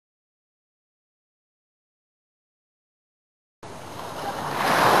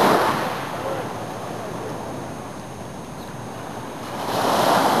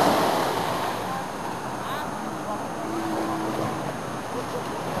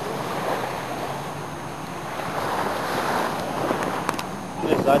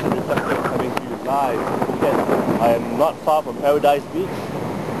Inside the reflector, coming to you live from Phuket. I am not far from Paradise Beach.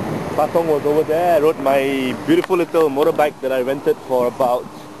 Patong was over there. I rode my beautiful little motorbike that I rented for about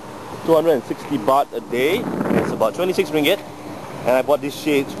 260 baht a day. It's about 26 ringgit. And I bought these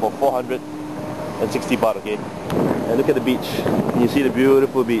shades for 460 baht, okay? And look at the beach. Can you see the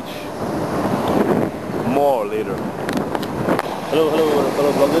beautiful beach? More later. Hello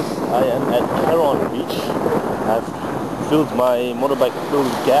fellow vloggers. I am at Heron Beach. I've filled my motorbike full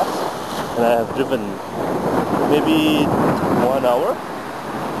with gas and I have driven maybe 1 hour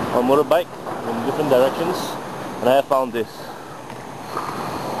on motorbike in different directions, and I have found this.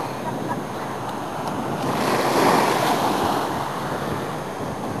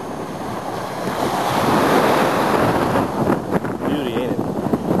 Beauty, ain't it?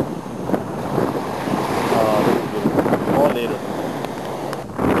 This is beautiful. More later.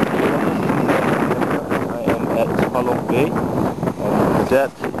 I am at Halong Bay, and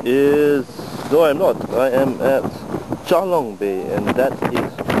that is... No, I'm not. I am at Chalong Bay, and that is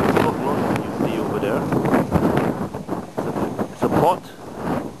you see over there. It's a port.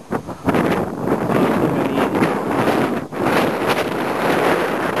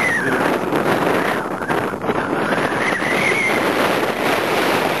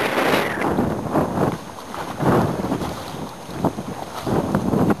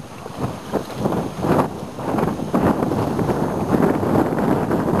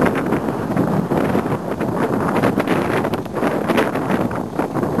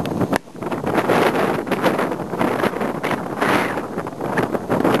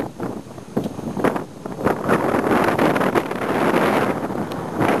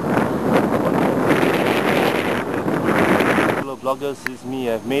 Vloggers, is me.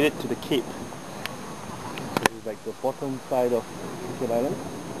 I've made it to the Cape. This is like the bottom side of Phuket Island.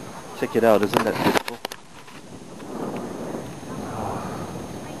 Check it out, isn't that beautiful?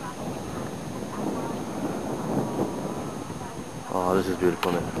 Oh, this is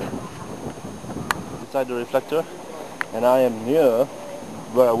beautiful, man. Inside the reflector, and I am near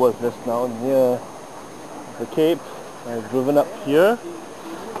where I was just now, near the Cape. I've driven up here.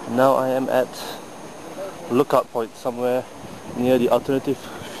 Now I am at lookout point somewhere near the alternative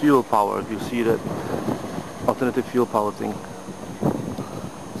fuel power. If you see that alternative fuel power thing,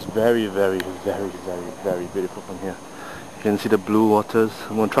 it's very beautiful from here. You can see the blue waters.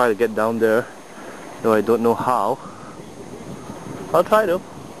 I'm going to try to get down there, though I don't know how. I'll try though.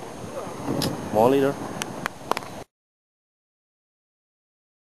 More later.